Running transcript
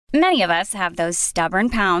Many of us have those stubborn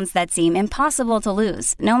pounds that seem impossible to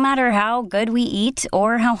lose, no matter how good we eat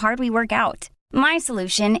or how hard we work out. My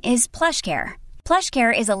solution is PlushCare.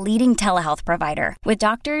 PlushCare is a leading telehealth provider with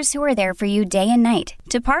doctors who are there for you day and night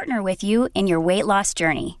to partner with you in your weight loss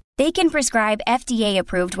journey. They can prescribe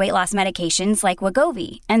FDA-approved weight loss medications like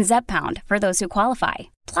Wegovy and Zepbound for those who qualify.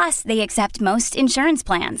 Plus, they accept most insurance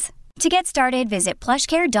plans. To get started, visit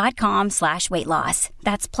plushcare.com/weightloss.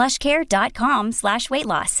 That's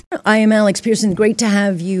plushcare.com/weightloss. I am Alex Pearson. Great to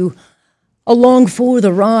have you along for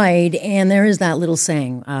the ride. And there is that little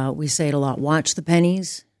saying, we say it a lot, watch the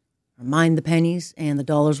pennies, or mind the pennies, and the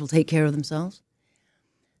dollars will take care of themselves.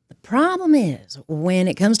 The problem is, when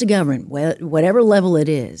it comes to government, whatever level it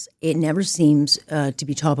is, it never seems to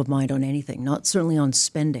be top of mind on anything, not certainly on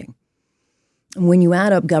spending. When you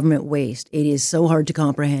add up government waste, it is so hard to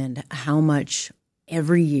comprehend how much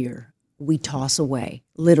every year we toss away,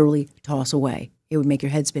 literally toss away. It would make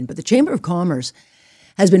your head spin. But the Chamber of Commerce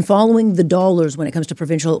has been following the dollars when it comes to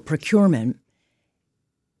provincial procurement,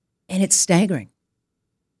 and it's staggering.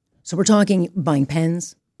 So we're talking buying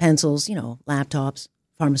pens, pencils, laptops,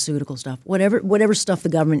 pharmaceutical stuff, whatever stuff the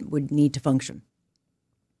government would need to function.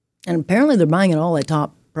 And apparently they're buying it all at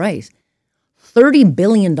top price. $30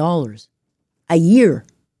 billion. A year.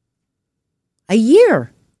 A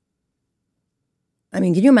year. I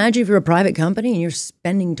mean, can you imagine if you're a private company and you're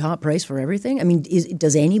spending top price for everything? I mean,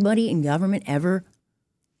 does anybody in government ever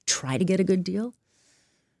try to get a good deal?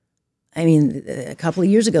 I mean, a couple of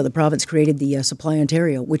years ago, the province created the Supply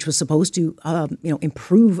Ontario, which was supposed to,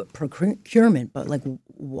 improve procurement. But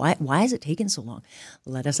why is it taking so long?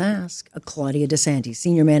 Let us ask Claudia DeSantis,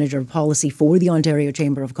 Senior Manager of Policy for the Ontario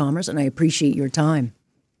Chamber of Commerce, and I appreciate your time.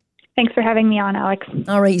 Thanks for having me on, Alex.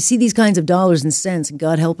 All right. You see these kinds of dollars and cents, and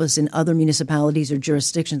God help us in other municipalities or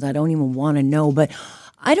jurisdictions. I don't even want to know, but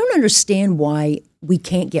I don't understand why we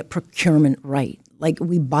can't get procurement right. Like,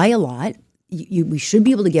 we buy a lot. We should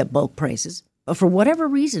be able to get bulk prices. But for whatever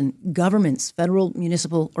reason, governments, federal,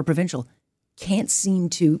 municipal, or provincial, can't seem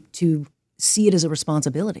to see it as a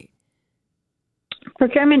responsibility.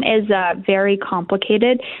 Procurement is very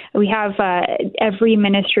complicated. We have every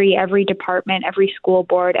ministry, every department, every school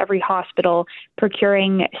board, every hospital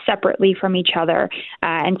procuring separately from each other.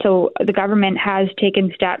 And so the government has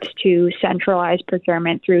taken steps to centralize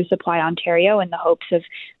procurement through Supply Ontario in the hopes of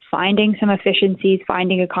finding some efficiencies,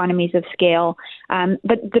 finding economies of scale.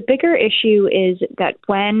 But the bigger issue is that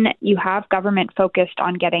when you have government focused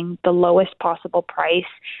on getting the lowest possible price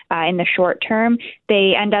in the short term,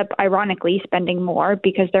 they end up ironically spending more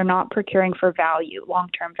because they're not procuring for value,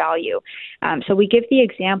 long-term value. So we give the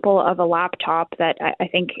example of a laptop that I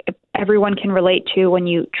think everyone can relate to. When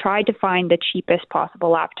you try to find the cheapest possible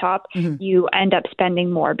laptop, you end up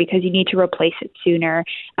spending more because you need to replace it sooner.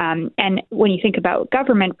 And when you think about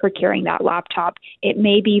government procuring that laptop, it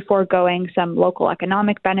may be foregoing some local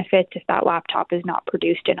economic benefits if that laptop is not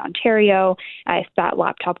produced in Ontario. If that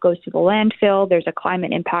laptop goes to the landfill, there's a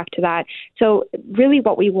climate impact to that. So really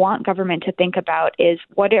what we want government to think about is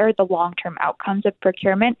what are the long-term outcomes of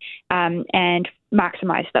procurement and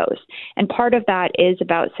maximize those. And part of that is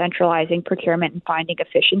about centralizing procurement and finding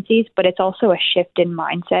efficiencies, but it's also a shift in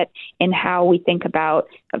mindset in how we think about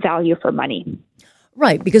value for money.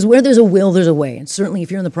 Right, because where there's a will, there's a way. And certainly if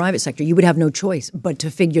you're in the private sector, you would have no choice but to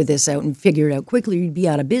figure this out and figure it out quickly, you'd be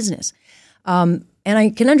out of business. And I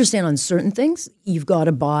can understand on certain things, you've got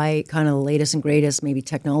to buy kind of the latest and greatest, maybe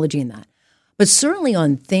technology in that. But certainly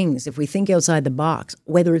on things, if we think outside the box,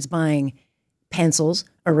 whether it's buying pencils,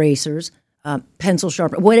 erasers, pencil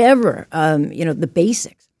sharpener, whatever, the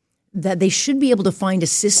basics, that they should be able to find a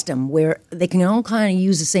system where they can all kind of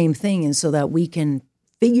use the same thing, and so that we can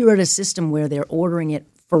figure out a system where they're ordering it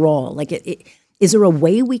for all. Like, is there a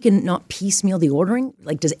way we can not piecemeal the ordering?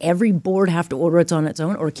 Like, does every board have to order it on its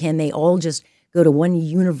own, or can they all just go to one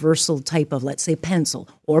universal type of, let's say, pencil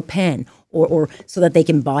or pen, or so that they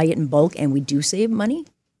can buy it in bulk and we do save money?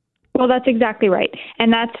 Well, that's exactly right.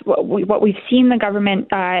 And that's what we've seen the government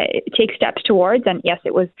take steps towards. And yes,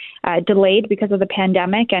 it was delayed because of the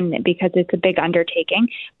pandemic and because it's a big undertaking.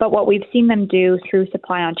 But what we've seen them do through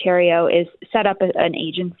Supply Ontario is set up an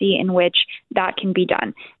agency in which that can be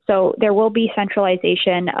done. So there will be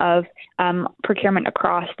centralization of procurement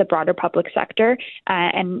across the broader public sector.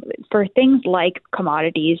 And for things like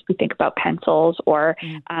commodities, we think about pencils or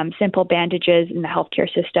simple bandages in the healthcare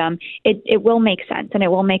system, it will make sense and it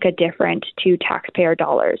will make a difference to taxpayer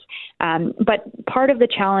dollars. But part of the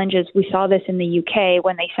challenge is we saw this in the UK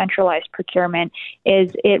when they centralized procurement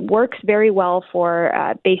is it works very well for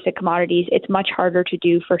basic commodities. It's much harder to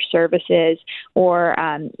do for services or,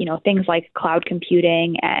 things like cloud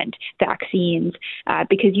computing procurement, vaccines,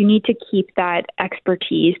 because you need to keep that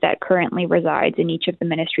expertise that currently resides in each of the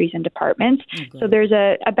ministries and departments. Okay. So there's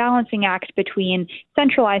a balancing act between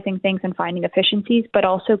centralizing things and finding efficiencies, but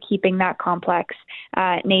also keeping that complex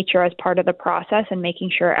nature as part of the process and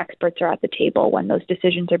making sure experts are at the table when those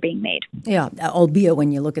decisions are being made. Yeah, albeit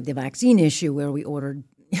when you look at the vaccine issue where we ordered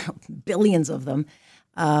billions of them,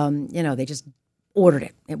 they just ordered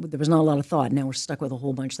it. There was not a lot of thought. Now we're stuck with a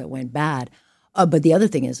whole bunch that went bad. But the other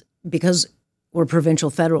thing is, because we're provincial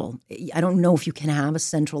federal, I don't know if you can have a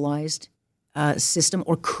centralized system,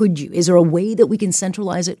 or could you? Is there a way that we can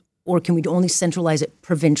centralize it, or can we only centralize it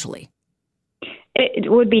provincially?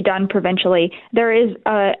 It would be done provincially. There is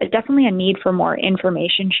definitely a need for more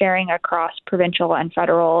information sharing across provincial and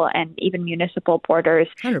federal and even municipal borders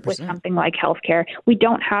 100%. With something like healthcare. We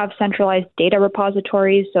don't have centralized data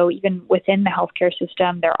repositories, so even within the healthcare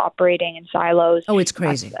system, they're operating in silos. Oh, it's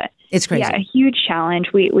crazy. It's crazy. Yeah, a huge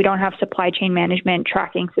challenge. We don't have supply chain management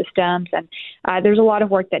tracking systems, and there's a lot of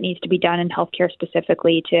work that needs to be done in healthcare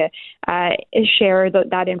specifically to share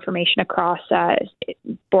that information across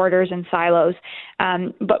borders and silos.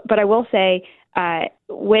 But I will say,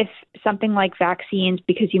 with something like vaccines,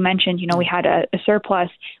 because you mentioned, we had a surplus,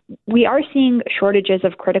 we are seeing shortages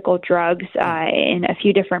of critical drugs in a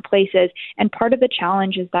few different places. And part of the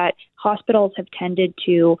challenge is that hospitals have tended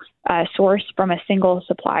to source from a single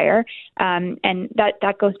supplier. And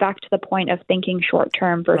that goes back to the point of thinking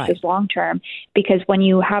short-term versus long-term, because when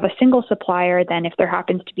you have a single supplier, then if there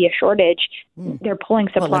happens to be a shortage, they're pulling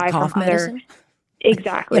supply from other...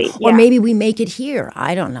 Exactly. Yeah. Or maybe we make it here.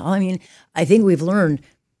 I don't know. I mean, I think we've learned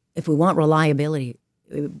if we want reliability,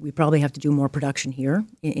 we probably have to do more production here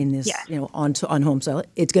in this, on home soil.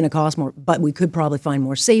 It's going to cost more, but we could probably find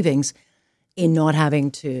more savings in not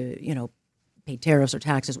having to, pay tariffs or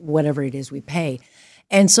taxes, whatever it is we pay.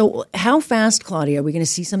 And so how fast, Claudia, are we going to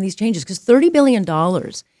see some of these changes? Because $30 billion,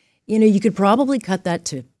 you could probably cut that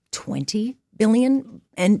to $20 billion,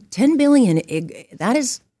 and $10 billion, that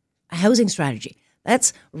is a housing strategy.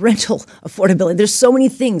 That's rental affordability. There's so many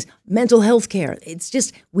things. Mental health care. It's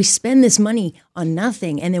just we spend this money on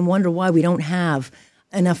nothing and then wonder why we don't have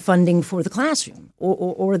enough funding for the classroom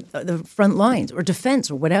or the front lines or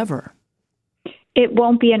defense or whatever. It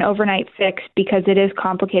won't be an overnight fix because it is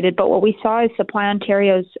complicated. But what we saw is Supply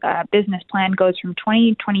Ontario's business plan goes from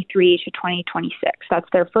 2023 to 2026. That's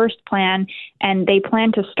their first plan. And they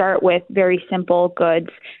plan to start with very simple goods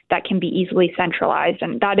that can be easily centralized.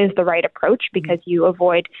 And that is the right approach because you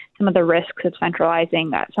avoid some of the risks of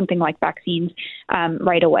centralizing something like vaccines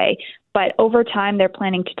right away. But over time, they're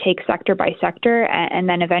planning to take sector by sector and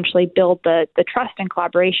then eventually build the trust and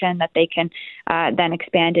collaboration that they can then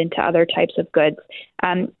expand into other types of goods.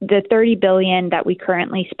 The $30 billion that we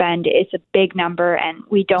currently spend is a big number, and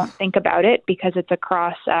we don't think about it because it's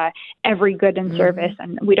across every good and service,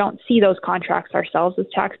 and we don't see those contracts ourselves as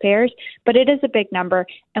taxpayers. But it is a big number.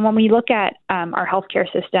 And when we look at our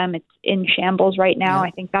healthcare system, it's in shambles right now. I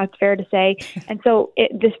think that's fair to say. And so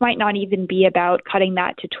this might not even be about cutting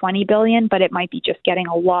that to $20 billion, but it might be just getting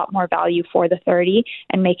a lot more value for the 30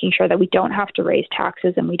 and making sure that we don't have to raise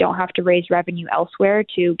taxes and we don't have to raise revenue elsewhere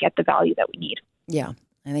to get the value that we need. Yeah.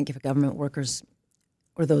 I think if government workers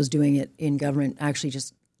or those doing it in government actually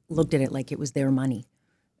just looked at it like it was their money,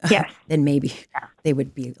 then maybe they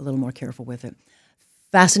would be a little more careful with it.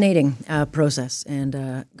 Fascinating process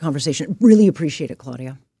and conversation. Really appreciate it,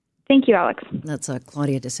 Claudia. Thank you, Alex. That's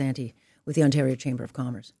Claudia DeSanti with the Ontario Chamber of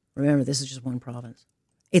Commerce. Remember, this is just one province.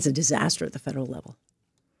 It's a disaster at the federal level.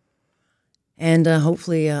 And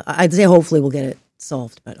hopefully, I'd say hopefully we'll get it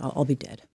solved, but I'll be dead.